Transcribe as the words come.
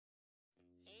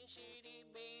shady,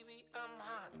 baby, I'm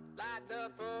hot like the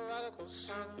prodigal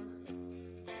son.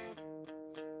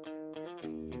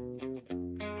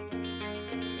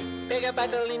 Big up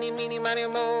Bartolini, meeny, money,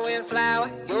 mo, and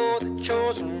flower, you're the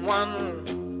chosen one.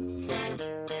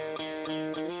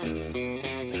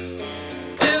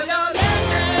 Will your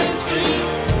left hand's free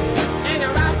and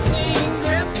your right hand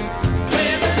grip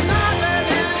with another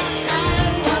left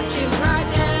and watch his right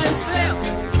hand slip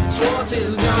towards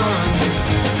his gun.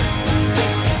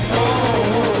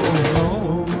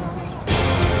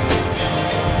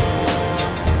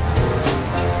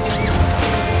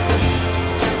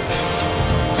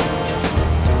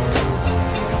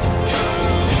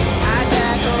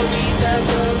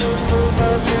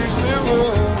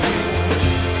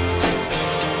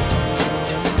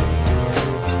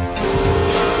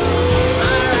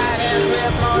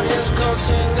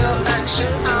 Single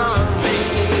action on me.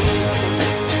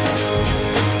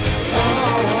 Oh,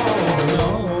 no.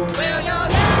 Will your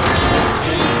left hand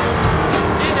free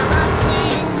and your right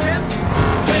hand grip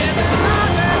with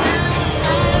another left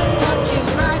and watch his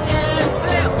right hand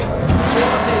slip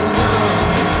towards his gun.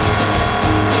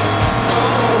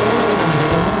 Oh,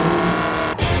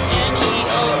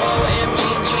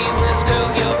 N-E-O-O-M-G-G, let's go,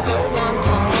 you're the one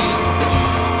for me.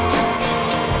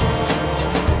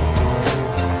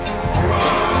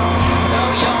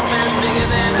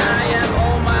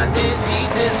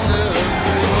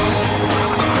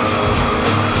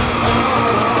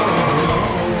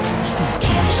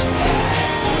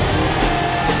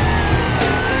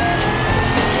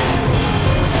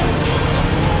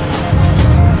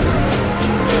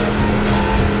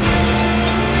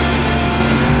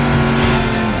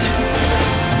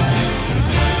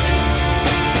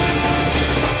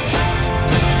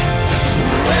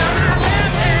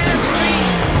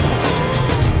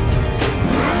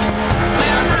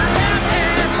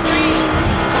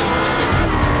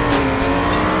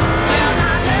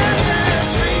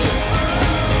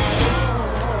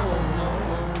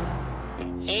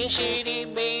 Ain't shady,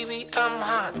 baby, I'm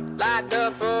hot like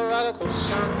the prodigal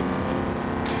son.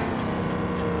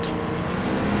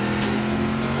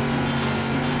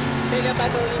 Big up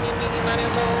Bartolini, meeny, money,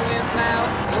 mo, and flower,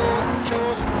 you're the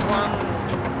chosen one.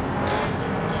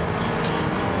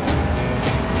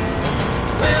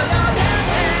 Will your left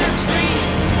hand's free?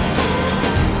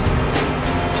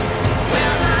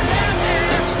 Will my left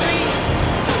hand's free?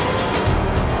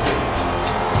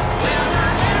 Will my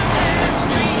left hand's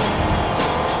free?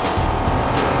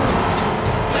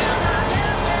 Will my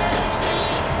left hand's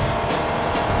free?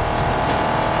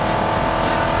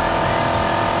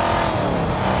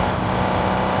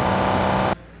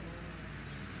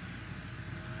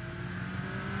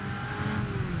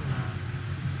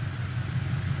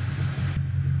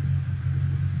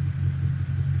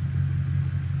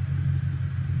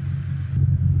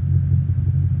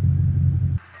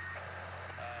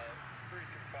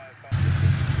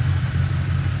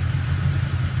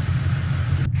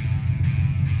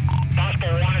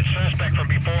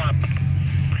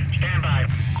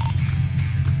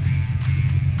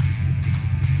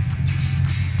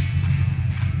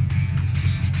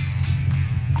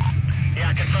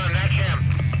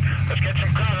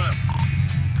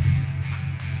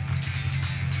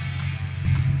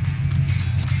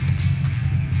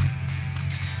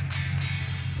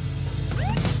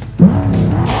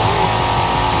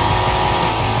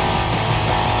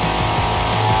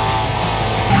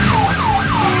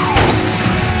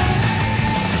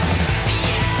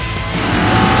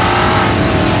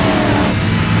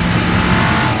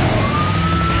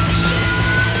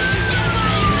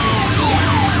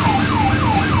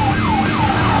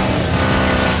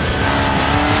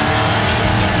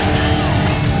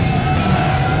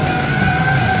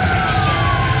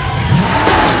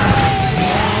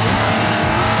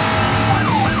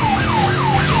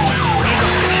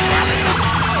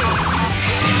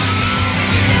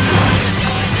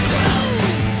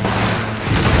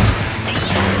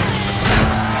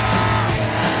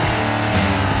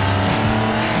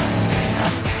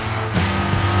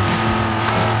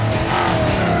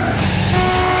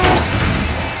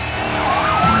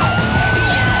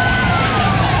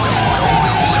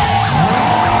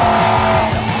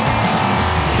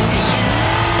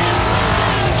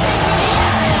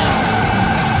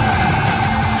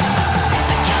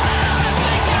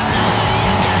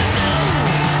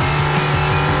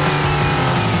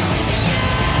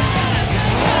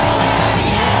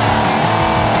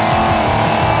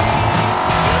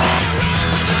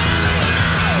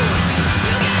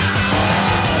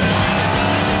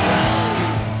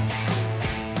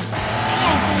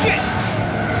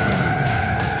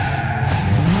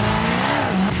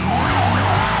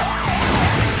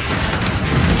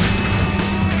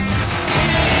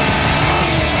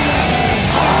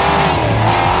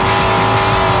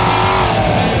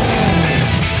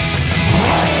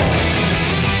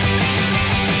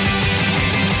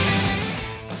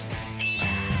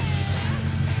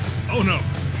 Oh no,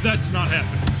 that's not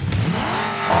happening.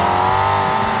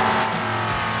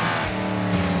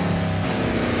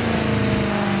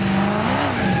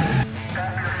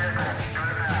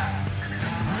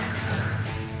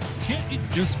 Can't it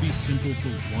just be simple for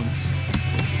once?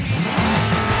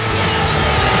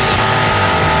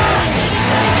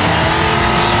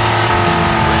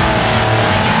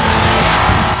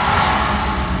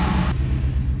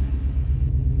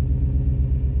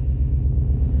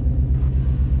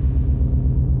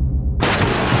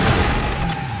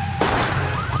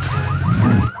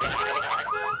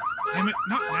 Damn it,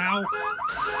 not now.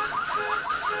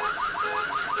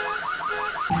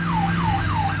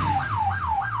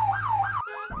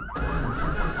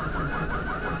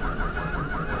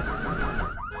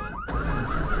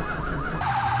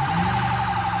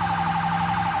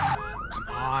 Come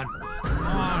on, come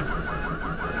on.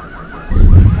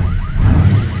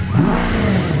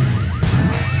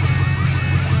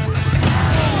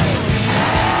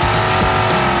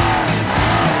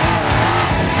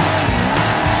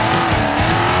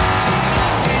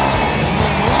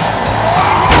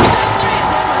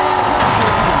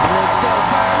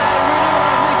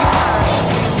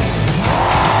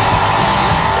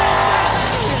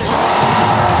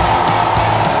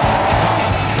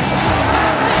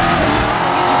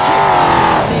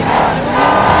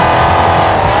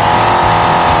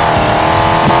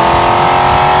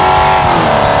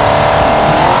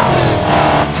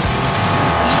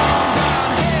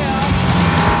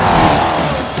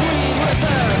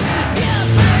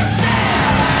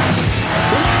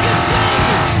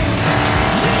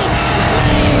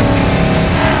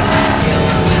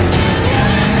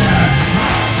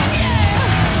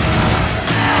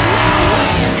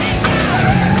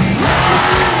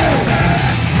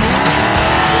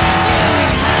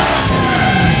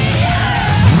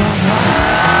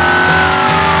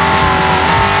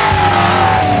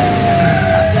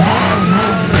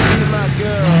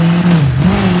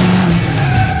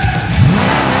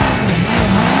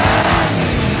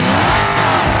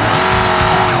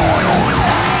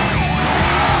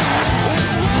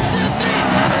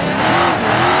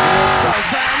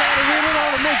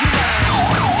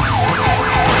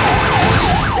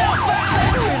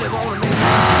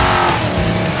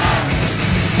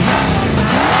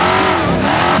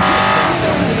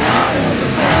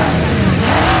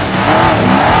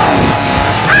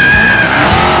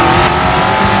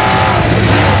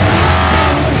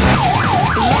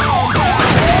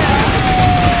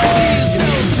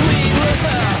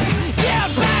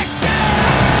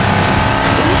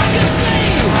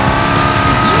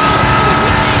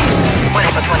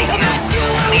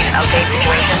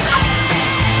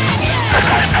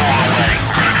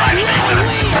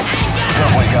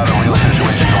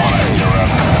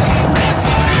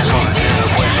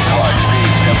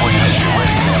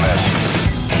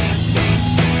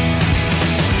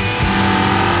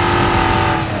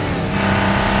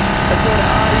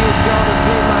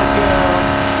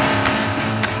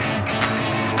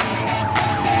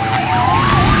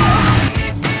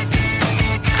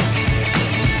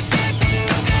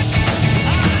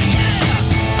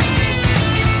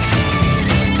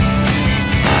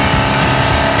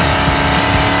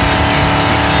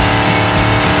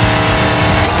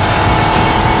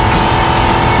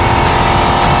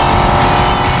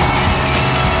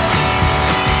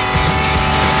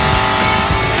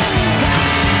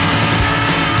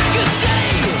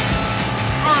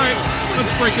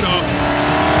 Break it off.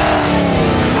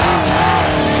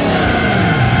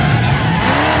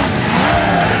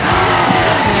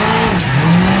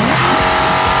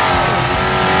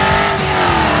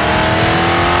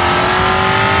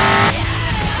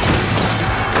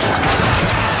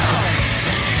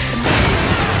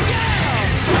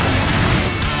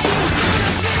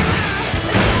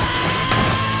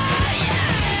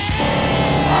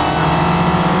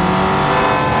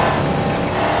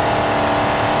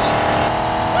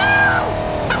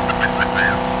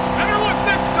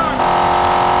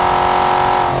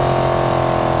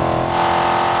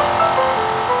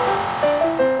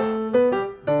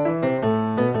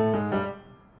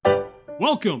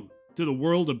 Welcome to the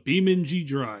world of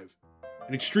BeamNG.Drive,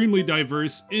 an extremely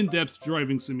diverse, in-depth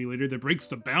driving simulator that breaks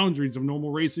the boundaries of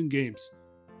normal racing games.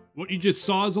 What you just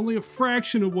saw is only a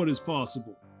fraction of what is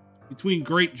possible. Between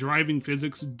great driving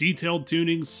physics, detailed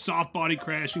tuning, soft body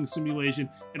crashing simulation,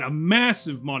 and a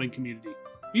massive modding community,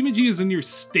 BeamNG is a near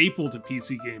staple to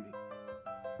PC gaming,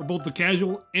 for both the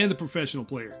casual and the professional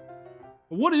player.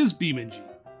 But what is BeamNG?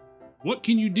 What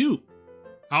can you do?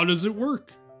 How does it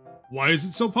work? Why is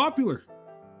it so popular?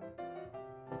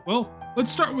 Well,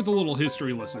 let's start with a little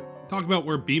history lesson. Talk about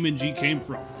where BeamNG came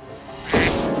from.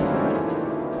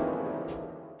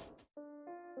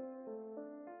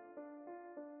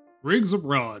 Rigs of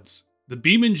Rods, the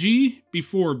BeamNG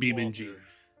before BeamNG.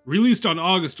 Released on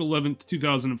August 11th,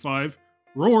 2005,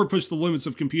 Roar pushed the limits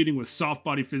of computing with soft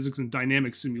body physics and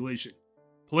dynamic simulation.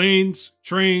 Planes,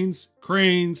 trains,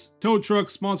 cranes, tow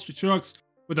trucks, monster trucks.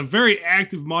 With a very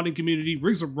active modding community,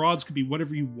 Rigs of Rods could be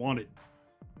whatever you wanted.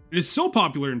 It is so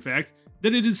popular, in fact,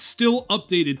 that it is still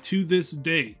updated to this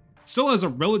day. It still has a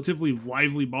relatively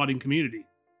lively modding community.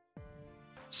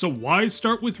 So why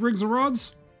start with Rigs of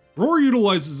Rods? Roar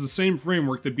utilizes the same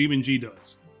framework that BeamNG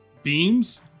does.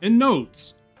 Beams and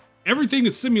nodes. Everything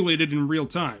is simulated in real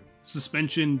time.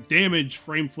 Suspension, damage,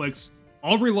 frame flex,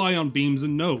 all rely on beams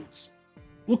and nodes.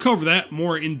 We'll cover that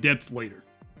more in depth later.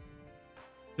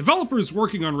 Developers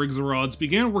working on Rigs of Rods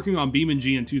began working on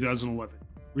BeamNG in 2011,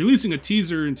 releasing a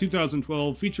teaser in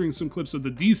 2012 featuring some clips of the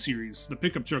D-Series, the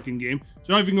pickup trucking game,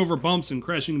 driving over bumps and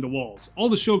crashing into walls, all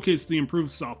to showcase the improved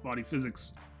soft body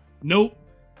physics. Nope,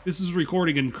 this is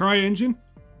recording in CryEngine,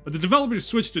 but the developers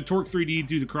switched to Torque 3D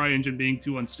due to CryEngine being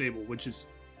too unstable, which is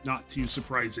not too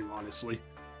surprising, honestly.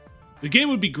 The game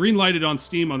would be greenlighted on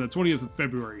Steam on the 20th of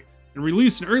February, and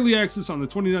released in early access on the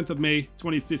 29th of May,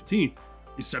 2015.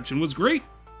 Reception was great.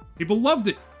 People loved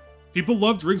it. People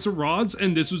loved Rigs of Rods,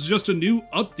 and this was just a new,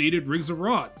 updated Rigs of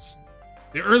Rods.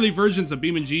 The early versions of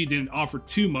BeamNG didn't offer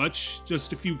too much,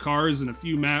 just a few cars and a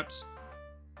few maps.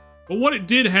 But what it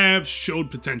did have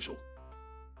showed potential.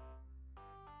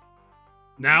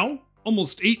 Now,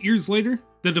 almost 8 years later,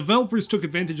 the developers took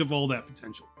advantage of all that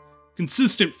potential.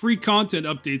 Consistent free content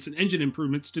updates and engine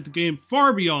improvements took the game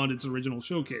far beyond its original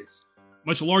showcase.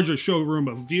 Much larger showroom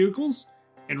of vehicles,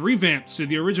 and revamps to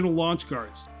the original launch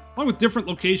cars, along with different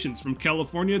locations from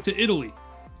California to Italy.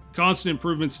 Constant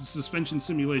improvements in suspension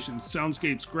simulations,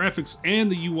 soundscapes, graphics,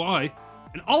 and the UI,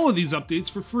 and all of these updates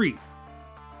for free.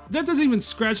 But that doesn't even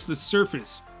scratch the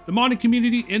surface. The modding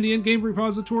community and the in-game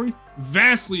repository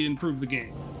vastly improved the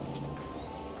game.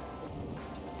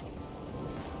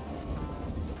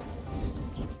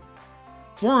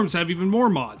 Forums have even more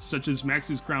mods, such as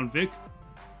Max's Crown Vic,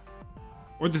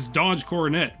 or this Dodge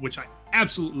Coronet, which I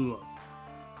absolutely love.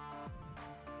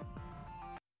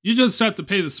 You just have to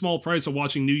pay the small price of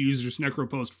watching new users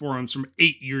necropost forums from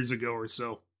 8 years ago or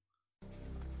so.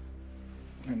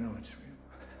 I know it's real.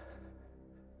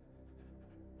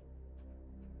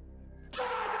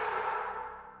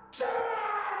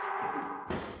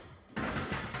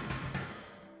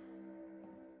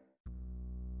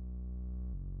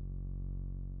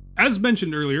 As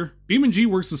mentioned earlier, BeamNG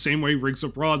works the same way Rigs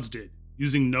of Rods did,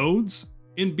 using nodes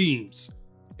and beams.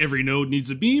 Every node needs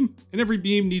a beam, and every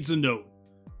beam needs a node.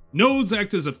 Nodes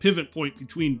act as a pivot point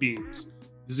between beams.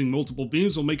 Using multiple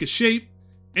beams will make a shape,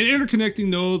 and interconnecting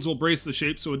nodes will brace the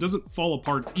shape so it doesn't fall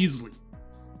apart easily.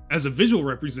 As a visual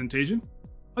representation,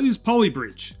 I'll use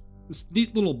Polybridge, this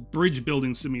neat little bridge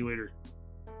building simulator.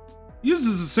 It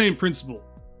uses the same principle.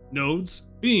 Nodes,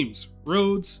 beams,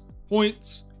 roads,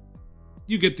 points.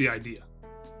 You get the idea.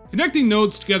 Connecting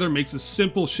nodes together makes a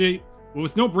simple shape, but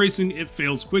with no bracing it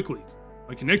fails quickly.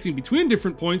 By connecting between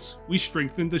different points, we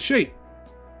strengthen the shape.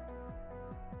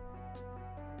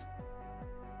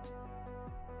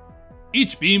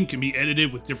 Each beam can be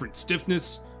edited with different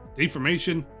stiffness,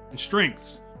 deformation, and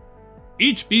strengths.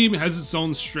 Each beam has its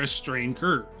own stress-strain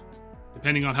curve.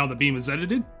 Depending on how the beam is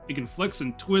edited, it can flex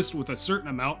and twist with a certain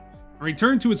amount and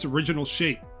return to its original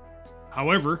shape.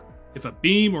 However, if a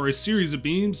beam or a series of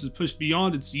beams is pushed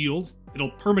beyond its yield,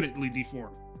 it'll permanently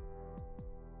deform.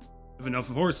 If enough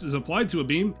force is applied to a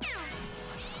beam,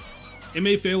 it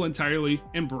may fail entirely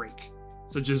and break,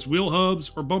 such as wheel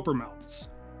hubs or bumper mounts.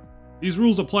 These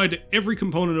rules apply to every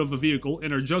component of a vehicle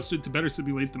and are adjusted to better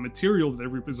simulate the material they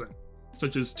represent,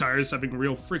 such as tires having a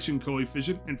real friction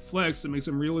coefficient and flex that makes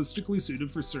them realistically suited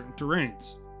for certain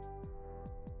terrains.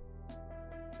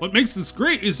 What makes this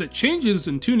great is that changes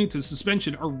in tuning to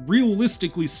suspension are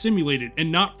realistically simulated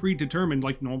and not predetermined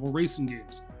like normal racing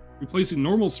games. Replacing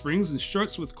normal springs and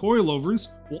struts with coilovers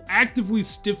will actively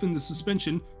stiffen the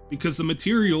suspension because the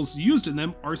materials used in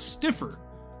them are stiffer.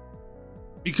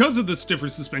 Because of the stiffer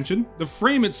suspension, the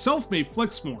frame itself may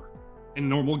flex more. In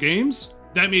normal games,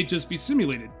 that may just be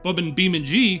simulated, but in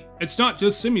BeamNG, it's not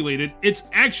just simulated, it's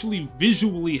actually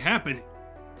visually happening.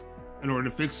 In order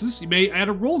to fix this, you may add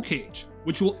a roll cage,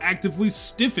 which will actively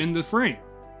stiffen the frame.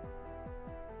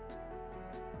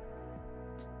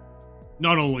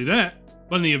 Not only that,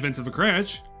 but in the event of a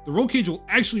crash, the roll cage will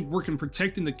actually work in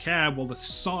protecting the cab while the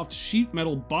soft sheet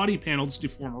metal body panels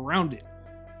deform around it.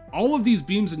 All of these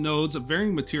beams and nodes of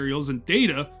varying materials and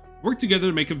data work together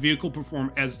to make a vehicle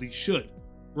perform as they should,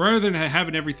 rather than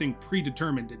having everything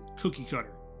predetermined and cookie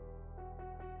cutter.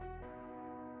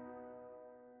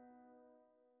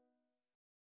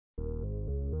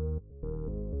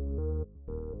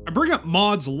 I bring up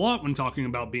mods a lot when talking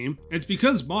about Beam, and it's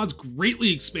because mods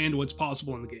greatly expand what's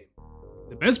possible in the game.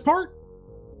 The best part?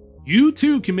 You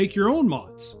too can make your own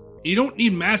mods. You don't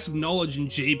need massive knowledge in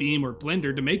JBeam or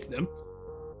Blender to make them.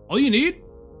 All you need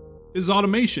is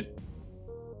automation.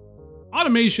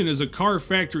 Automation is a car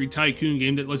factory tycoon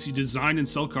game that lets you design and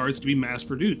sell cars to be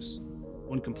mass-produced.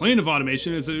 One complaint of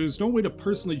automation is that there's no way to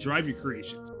personally drive your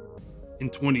creations. In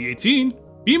 2018,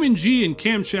 BeamNG and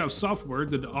Camshaft Software,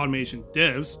 the automation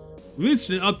devs,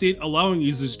 released an update allowing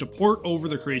users to port over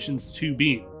their creations to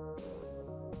Beam.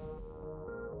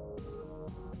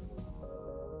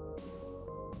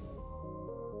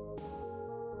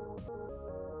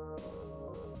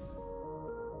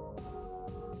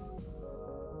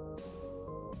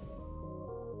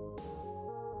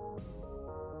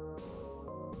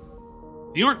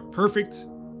 They aren't perfect,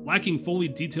 lacking fully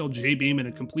detailed J-beam and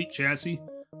a complete chassis,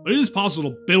 but it is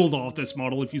possible to build off this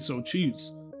model if you so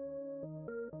choose.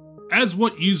 As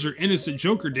what user Innocent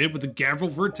Joker did with the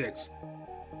Gavril Vertex.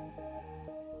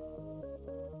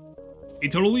 A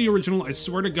totally original, I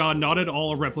swear to God, not at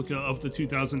all a replica of the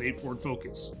 2008 Ford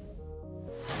Focus.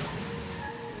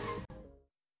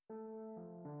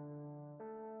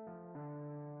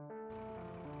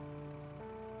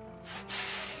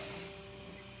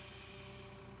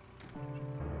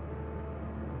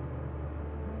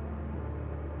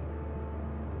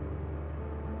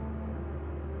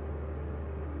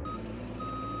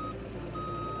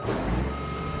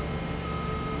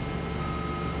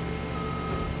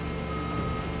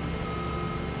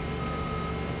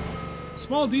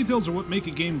 Small details are what make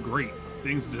a game great,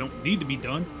 things that don't need to be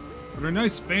done, but are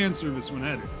nice fan service when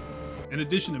added. In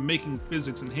addition to making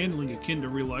physics and handling akin to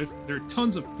real life, there are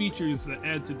tons of features that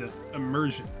add to the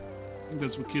immersion. I think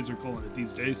that's what kids are calling it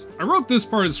these days. I wrote this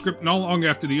part of the script not long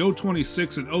after the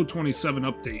 026 and 027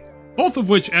 update, both of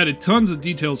which added tons of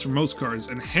details for most cars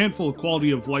and a handful of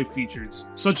quality of life features,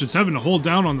 such as having to hold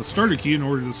down on the starter key in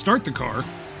order to start the car,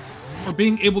 or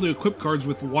being able to equip cars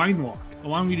with line lock,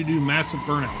 allowing you to do massive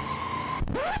burnouts.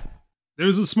 There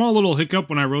was a small little hiccup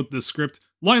when I wrote this script.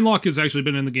 Line lock has actually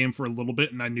been in the game for a little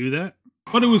bit and I knew that,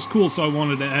 but it was cool so I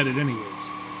wanted to add it anyways.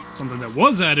 Something that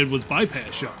was added was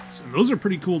bypass shots, and those are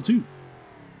pretty cool too.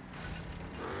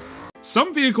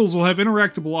 Some vehicles will have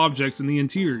interactable objects in the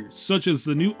interior, such as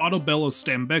the new Autobello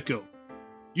Stambecco.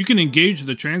 You can engage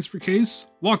the transfer case,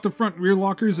 lock the front and rear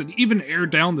lockers, and even air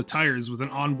down the tires with an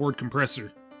onboard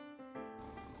compressor.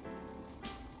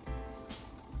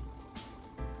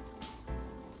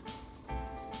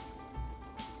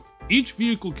 Each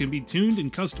vehicle can be tuned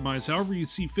and customized however you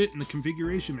see fit in the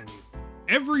configuration menu.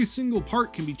 Every single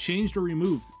part can be changed or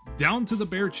removed, down to the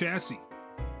bare chassis.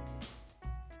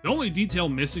 The only detail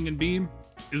missing in Beam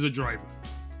is a driver,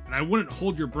 and I wouldn't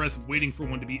hold your breath waiting for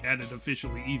one to be added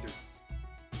officially either.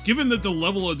 Given that the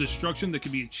level of destruction that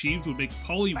can be achieved would make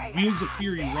Polly Wheels of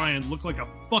Fury Ryan look like a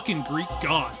fucking Greek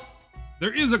god.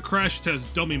 There is a crash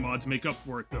test dummy mod to make up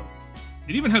for it though.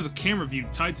 It even has a camera view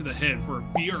tied to the head for a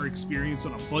VR experience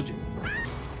on a budget.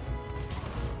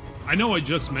 I know I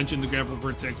just mentioned the Gavril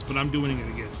Vertex, but I'm doing it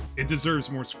again. It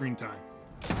deserves more screen time.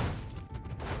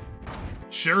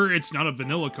 Sure, it's not a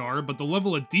vanilla car, but the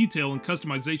level of detail and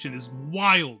customization is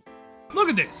wild. Look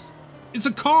at this! It's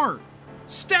a car!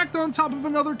 Stacked on top of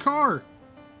another car!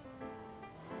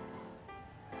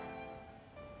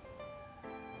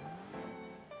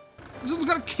 This one's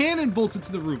got a cannon bolted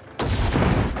to the roof.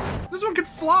 This one can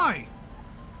fly!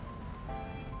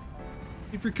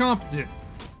 If you're competent.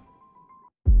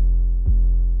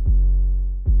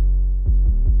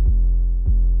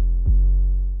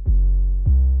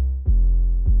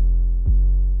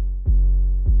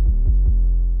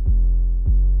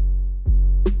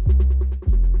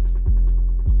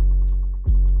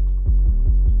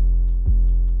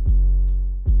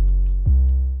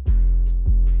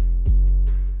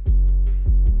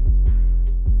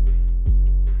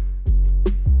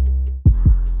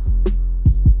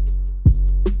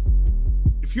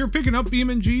 If you're picking up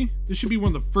BeamNG, this should be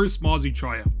one of the first mods you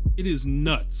try out. It is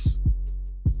nuts.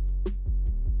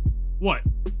 What?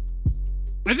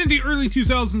 I think the early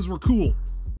 2000s were cool.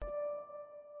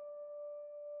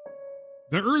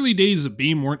 The early days of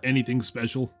Beam weren't anything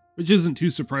special, which isn't too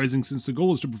surprising since the goal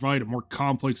was to provide a more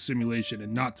complex simulation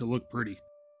and not to look pretty.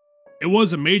 It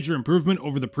was a major improvement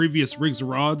over the previous rigs or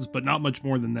rods, but not much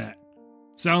more than that.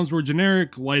 Sounds were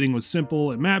generic, lighting was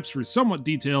simple, and maps were somewhat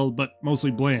detailed, but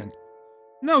mostly bland.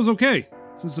 And that was okay,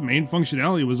 since the main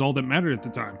functionality was all that mattered at the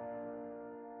time.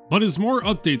 But as more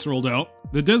updates rolled out,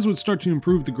 the devs would start to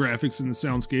improve the graphics and the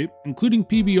soundscape, including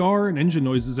PBR and engine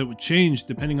noises that would change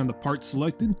depending on the part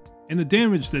selected, and the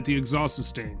damage that the exhaust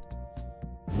sustained.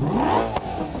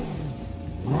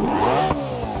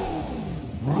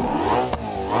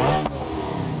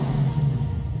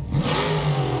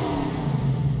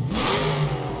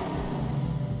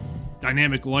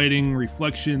 Dynamic lighting,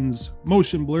 reflections,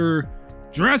 motion blur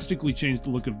drastically changed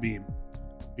the look of Beam.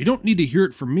 You don't need to hear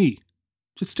it from me.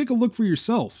 Just take a look for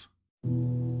yourself.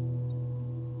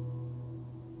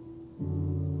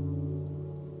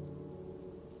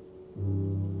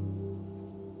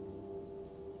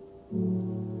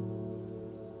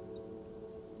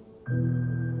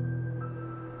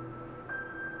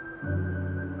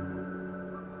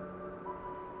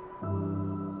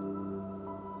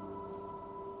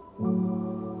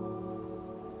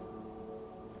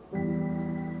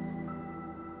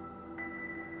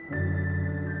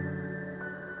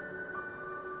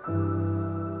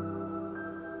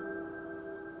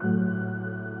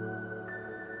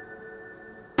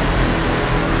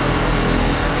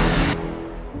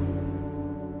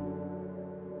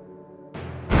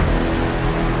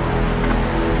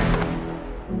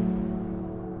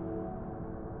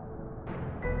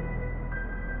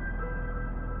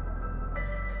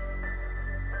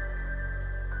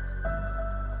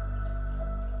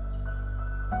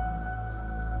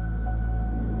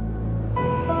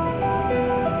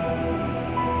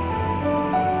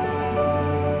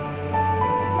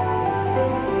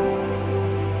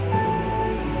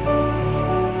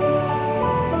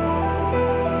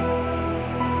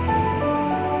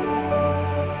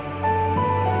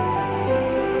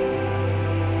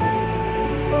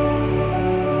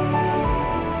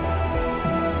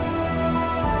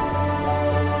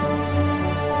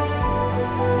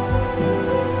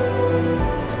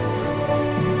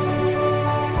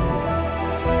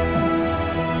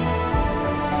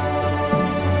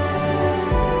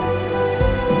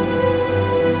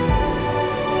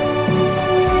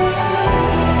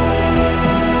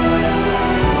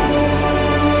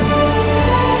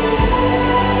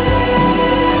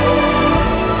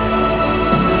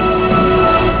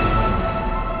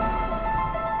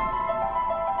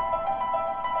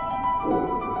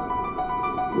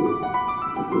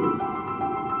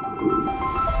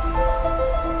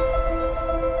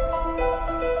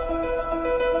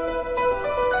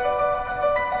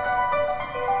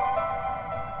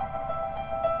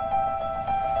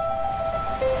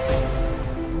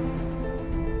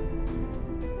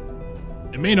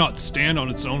 It may not stand on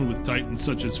its own with titans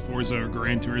such as Forza or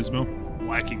Gran Turismo,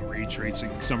 lacking ray tracing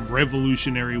and some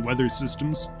revolutionary weather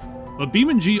systems, but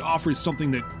BeamNG offers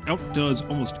something that outdoes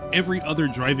almost every other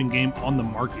driving game on the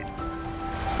market.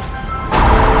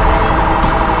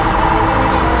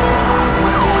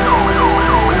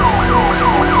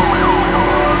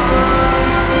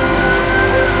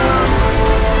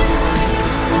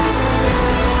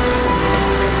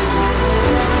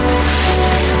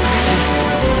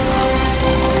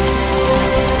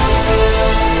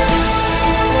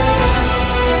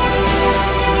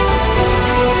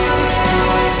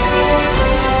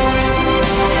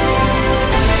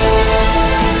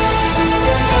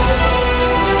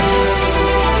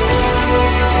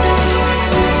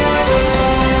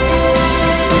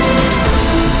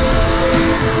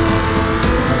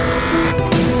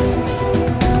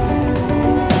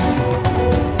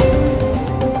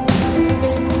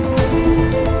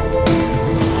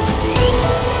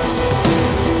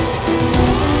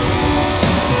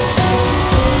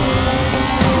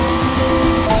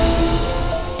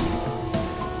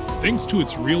 Thanks to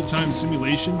its real-time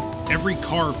simulation, every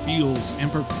car feels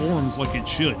and performs like it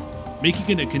should,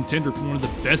 making it a contender for one of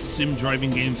the best sim driving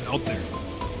games out there.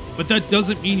 But that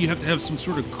doesn't mean you have to have some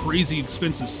sort of crazy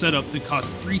expensive setup that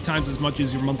costs 3 times as much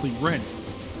as your monthly rent.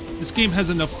 This game has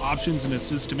enough options and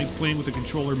assists to make playing with a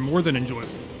controller more than enjoyable.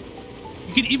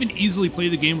 You can even easily play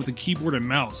the game with a keyboard and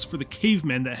mouse for the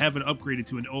cavemen that haven't upgraded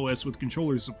to an OS with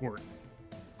controller support.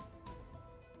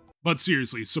 But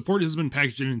seriously, support has been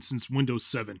packaged in since Windows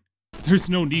 7.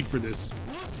 There's no need for this.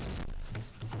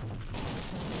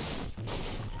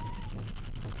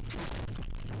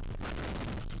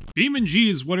 BeamNG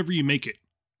is whatever you make it.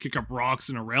 Kick up rocks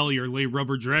in a rally or lay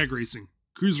rubber drag racing.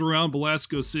 Cruise around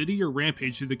Belasco City or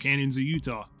rampage through the canyons of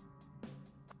Utah.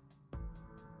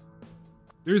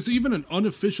 There's even an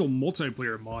unofficial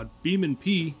multiplayer mod,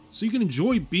 BeamNP, so you can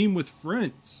enjoy Beam with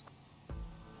friends.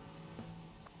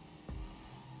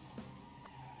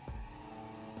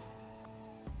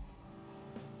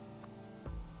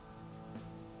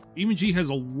 BeamNG has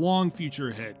a long future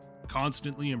ahead,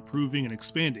 constantly improving and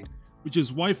expanding, which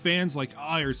is why fans like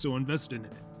I are so invested in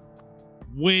it.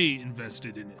 Way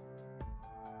invested in it.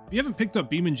 If you haven't picked up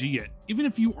BeamNG yet, even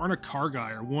if you aren't a car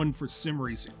guy or one for sim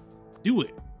racing, do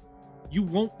it. You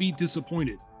won't be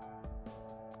disappointed.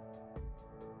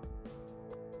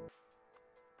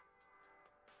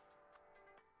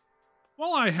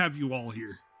 While I have you all here,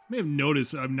 you may have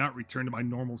noticed that I've not returned to my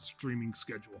normal streaming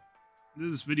schedule.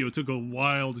 This video took a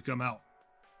while to come out.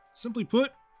 Simply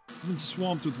put, I've been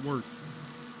swamped with work.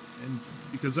 And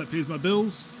because that pays my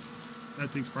bills,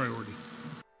 that takes priority.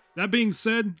 That being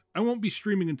said, I won't be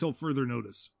streaming until further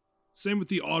notice. Same with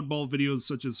the oddball videos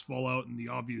such as Fallout and the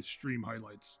obvious stream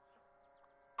highlights.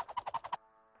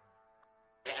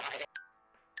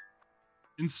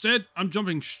 Instead, I'm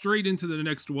jumping straight into the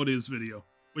next What Is video,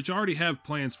 which I already have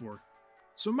plans for,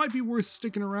 so it might be worth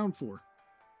sticking around for.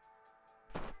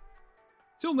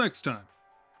 Till next time.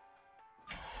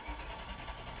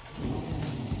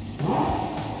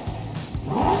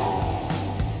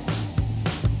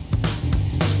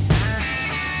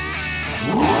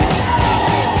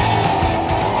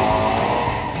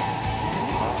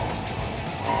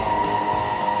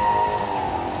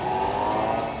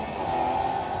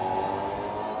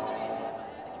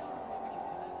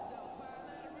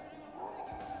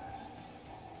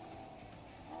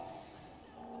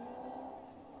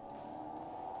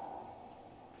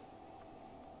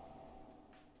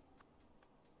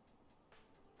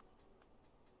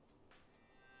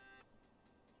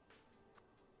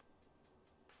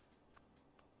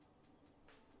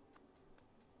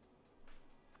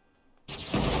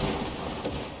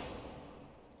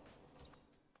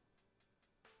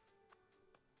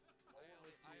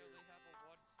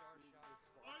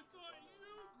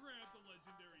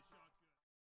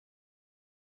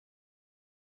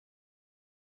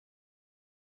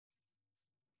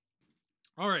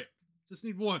 Alright, just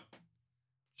need one.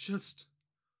 Just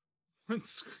one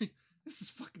screen. This is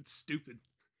fucking stupid.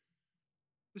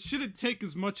 This shouldn't take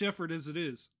as much effort as it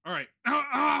is. Alright.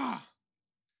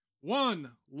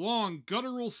 One long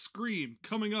guttural scream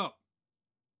coming up.